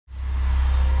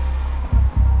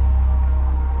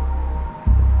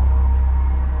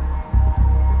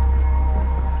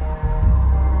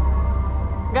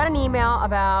email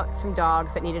about some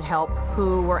dogs that needed help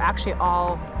who were actually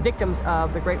all victims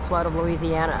of the Great Flood of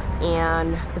Louisiana.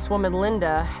 And this woman,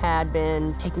 Linda, had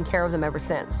been taking care of them ever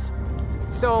since.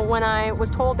 So when I was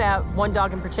told that one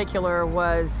dog in particular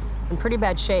was in pretty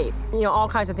bad shape, you know, all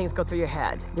kinds of things go through your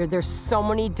head. There's so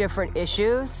many different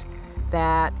issues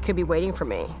that could be waiting for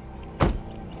me.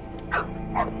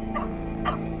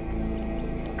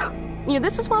 You know,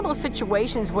 this was one of those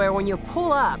situations where when you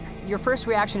pull up, your first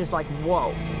reaction is like,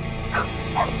 whoa.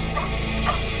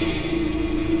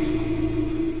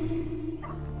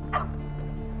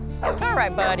 It's all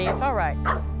right, buddy, it's all right.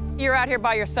 You're out here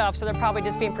by yourself, so they're probably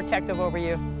just being protective over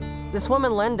you. This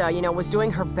woman, Linda, you know, was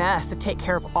doing her best to take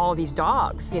care of all these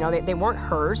dogs. You know, they weren't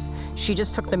hers. She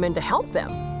just took them in to help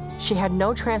them. She had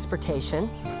no transportation.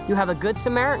 You have a Good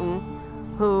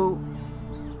Samaritan who,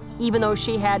 even though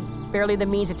she had barely the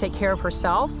means to take care of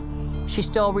herself, she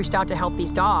still reached out to help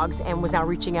these dogs and was now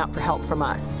reaching out for help from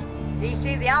us.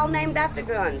 DC, they all named after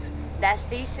guns. That's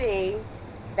DC,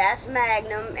 that's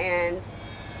Magnum, and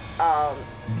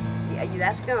yeah,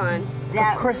 that's Gun.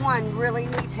 That one really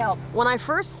needs help. When I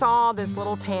first saw this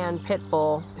little tan pit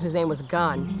bull, whose name was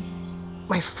Gun,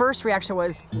 my first reaction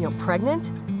was, you know,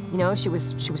 pregnant? You know, she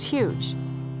was huge.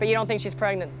 But you don't think she's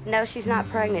pregnant? No, she's not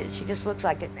pregnant. She just looks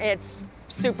like it. It's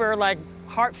super, like,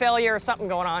 heart failure or something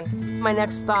going on. My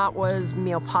next thought was, you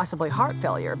know, possibly heart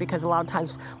failure, because a lot of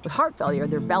times with heart failure,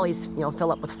 their bellies, you know,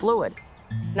 fill up with fluid.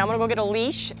 Now I'm gonna go get a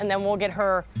leash, and then we'll get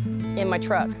her in my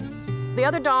truck. The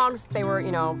other dogs, they were,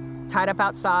 you know, tied up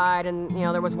outside, and, you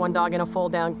know, there was one dog in a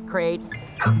fold-down crate.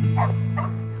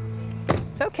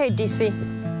 It's okay, DC.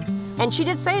 And she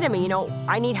did say to me, you know,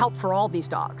 I need help for all these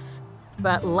dogs,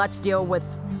 but let's deal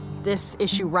with this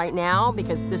issue right now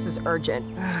because this is urgent.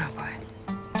 Oh, boy.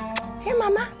 Here,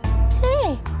 Mama.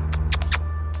 Hey.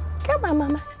 Come on,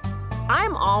 Mama.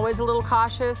 I'm always a little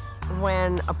cautious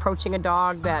when approaching a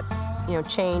dog that's, you know,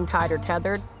 chained, tied, or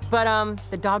tethered. But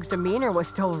the dog's demeanor was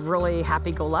still really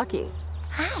happy-go-lucky.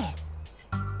 Hi.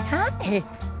 Hi.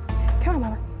 Come on,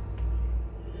 Mama.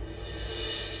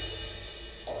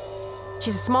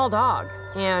 She's a small dog,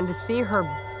 and to see her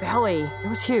belly, it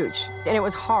was huge, and it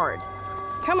was hard.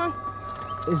 Come on.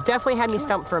 It was definitely had me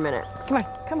stumped for a minute. Come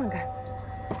on, guy.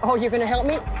 Oh, you're gonna help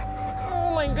me?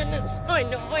 Oh my goodness, I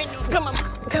know. Come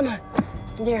on.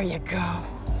 There you go.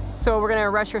 So we're gonna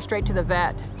rush her straight to the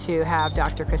vet to have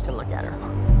Dr. Kristen look at her.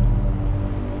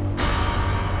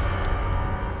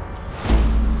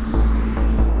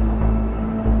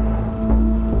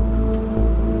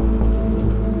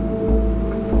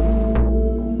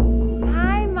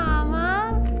 Hi,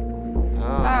 Mama.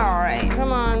 All right.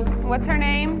 Come on. What's her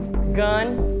name?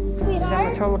 Gun. Sweetheart.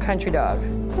 She's a total country dog.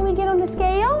 Can we get on the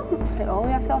scale? Say, oh,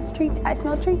 I feel treat. I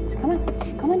smell treats. Come on.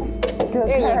 Good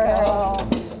There girl.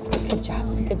 you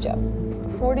go. Good job.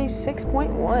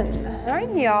 46.1. All right,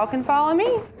 y'all can follow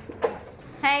me.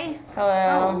 Hey.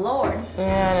 Hello. Oh, Lord.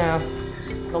 Yeah, I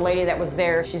know. The lady that was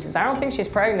there, she says, I don't think she's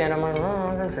pregnant. I'm like, oh,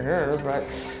 I think she is, but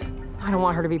I don't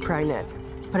want her to be pregnant.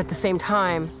 But at the same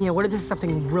time, you know, what if this is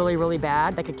something really, really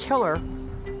bad that could kill her?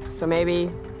 So maybe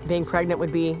being pregnant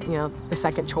would be, you know, the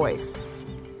second choice.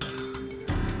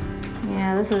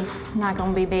 Yeah, this is not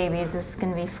gonna be babies. This is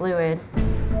gonna be fluid.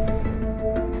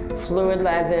 Fluid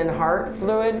as in heart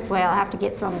fluid? Well, I'll have to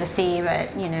get some to see,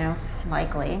 but, you know,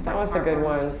 likely. That was the good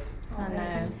ones. I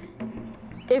know.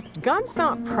 If Gun's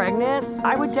not pregnant,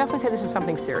 I would definitely say this is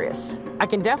something serious. I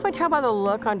can definitely tell by the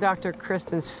look on Dr.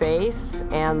 Kristen's face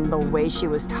and the way she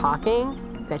was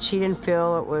talking that she didn't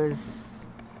feel it was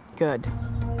good.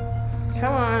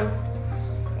 Come on.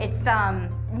 It's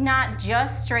not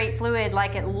just straight fluid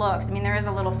like it looks. I mean, there is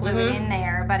a little fluid in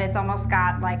there, but it's almost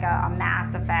got like a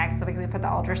mass effect. So we put the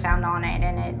ultrasound on it,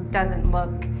 and it doesn't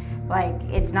look like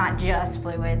it's not just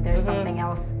fluid. There's something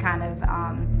else kind of...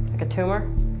 Like a tumor?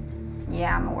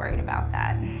 Yeah, I'm worried about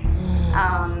that.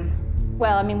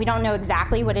 Well, I mean, we don't know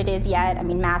exactly what it is yet. I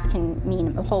mean, mass can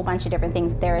mean a whole bunch of different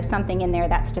things. There is something in there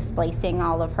that's displacing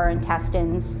all of her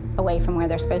intestines away from where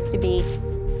they're supposed to be.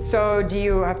 So do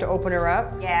you have to open her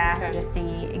up? Yeah, Okay. just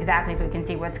see exactly if we can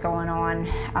see what's going on.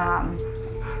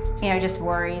 You know, just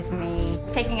worries me.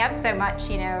 It's taking up so much,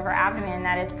 you know, of her abdomen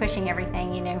that it's pushing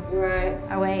everything, you know,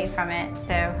 away from it.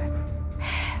 So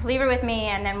leave her with me,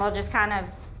 and then we'll just kind of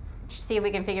see if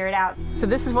we can figure it out. So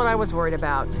this is what I was worried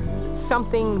about.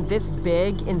 Something this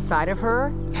big inside of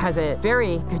her has a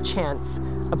very good chance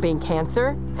of being cancer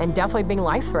and definitely being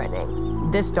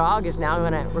life-threatening. This dog is now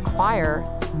gonna require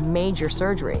major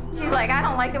surgery. She's like, I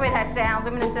don't like the way that sounds.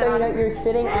 I'm gonna sit So on you know, you're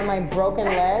sitting on my broken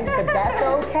leg, but that's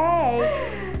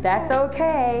okay. That's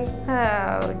okay.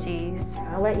 Oh, geez.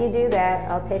 I'll let you do that.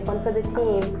 I'll take one for the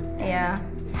team. Yeah.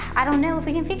 I don't know if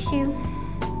we can fix you.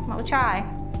 We'll try.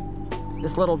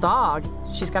 This little dog,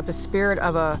 she's got the spirit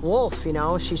of a wolf, you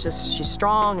know? She's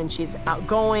strong and she's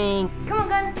outgoing. Come on,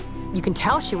 Gun. You can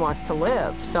tell she wants to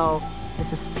live, so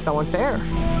this is so unfair.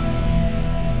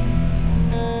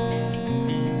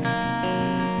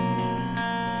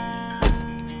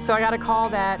 So I got a call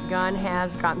that Gun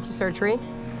has gotten through surgery.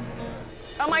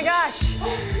 Oh my gosh!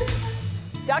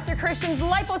 Dr. Christian's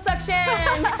liposuction!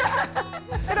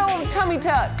 Good old tummy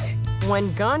tuck.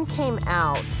 When Gun came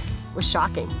out, it was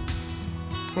shocking.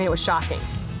 I mean, it was shocking.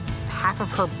 Half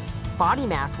of her body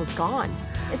mass was gone.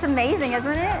 It's amazing,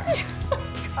 isn't it?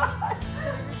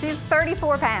 She's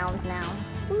 34 pounds now.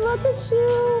 Look at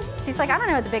you. She's like, I don't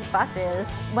know what the big fuss is.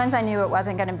 Once I knew it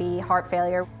wasn't gonna be heart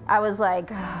failure, I was like,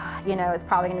 you know, it's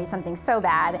probably gonna be something so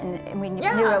bad, and we knew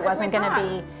it wasn't gonna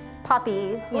be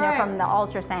puppies, you know, from the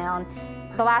ultrasound.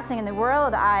 The last thing in the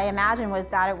world I imagined was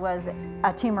that it was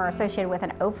a tumor associated with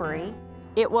an ovary.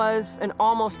 It was an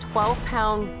almost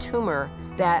 12-pound tumor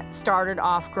that started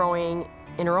off growing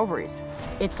in her ovaries.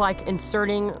 It's like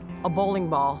inserting a bowling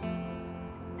ball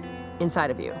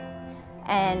inside of you.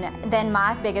 And then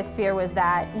my biggest fear was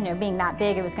that, you know, being that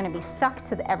big, it was going to be stuck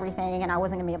to everything and I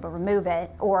wasn't going to be able to remove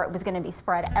it, or it was going to be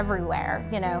spread everywhere,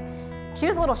 you know. She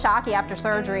was a little shocky after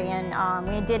surgery, and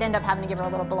we did end up having to give her a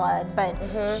little blood, but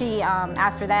she,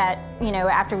 after that, you know,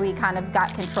 after we kind of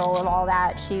got control of all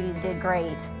that, she did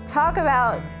great. Talk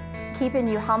about keeping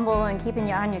you humble and keeping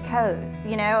you on your toes,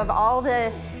 you know, of all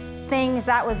the things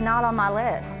that was not on my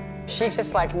list. She's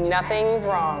just like, nothing's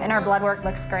wrong. And her blood work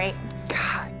looks great.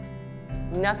 God,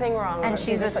 nothing wrong. And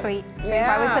she's a sweet.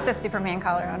 Yeah. So we put the Superman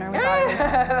collar on her. We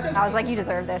thought I was like, you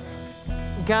deserve this.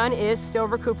 Gun is still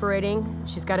recuperating.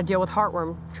 She's got to deal with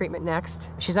heartworm treatment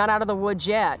next. She's not out of the woods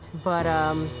yet, but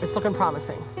it's looking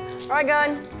promising. All right,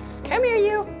 Gun, come here,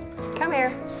 you. Come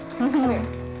here. Come here.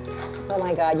 Oh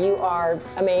my God, you are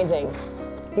amazing.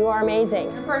 You are amazing.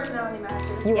 Your personality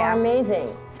matches. You are amazing.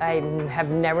 I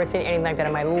have never seen anything like that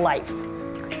in my life.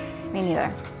 Me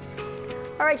neither.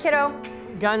 All right, kiddo.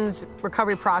 Gun's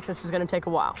recovery process is going to take a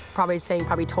while. Probably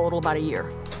total about a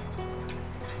year.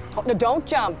 Oh, no, don't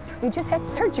jump. You just had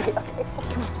surgery. Okay,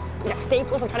 come on. You got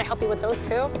staples. I'm trying to help you with those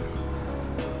too.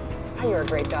 Oh, you're a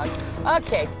great dog.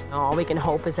 Okay. All we can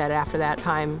hope is that after that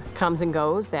time comes and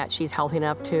goes, that she's healthy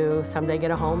enough to someday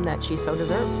get a home that she so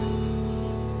deserves.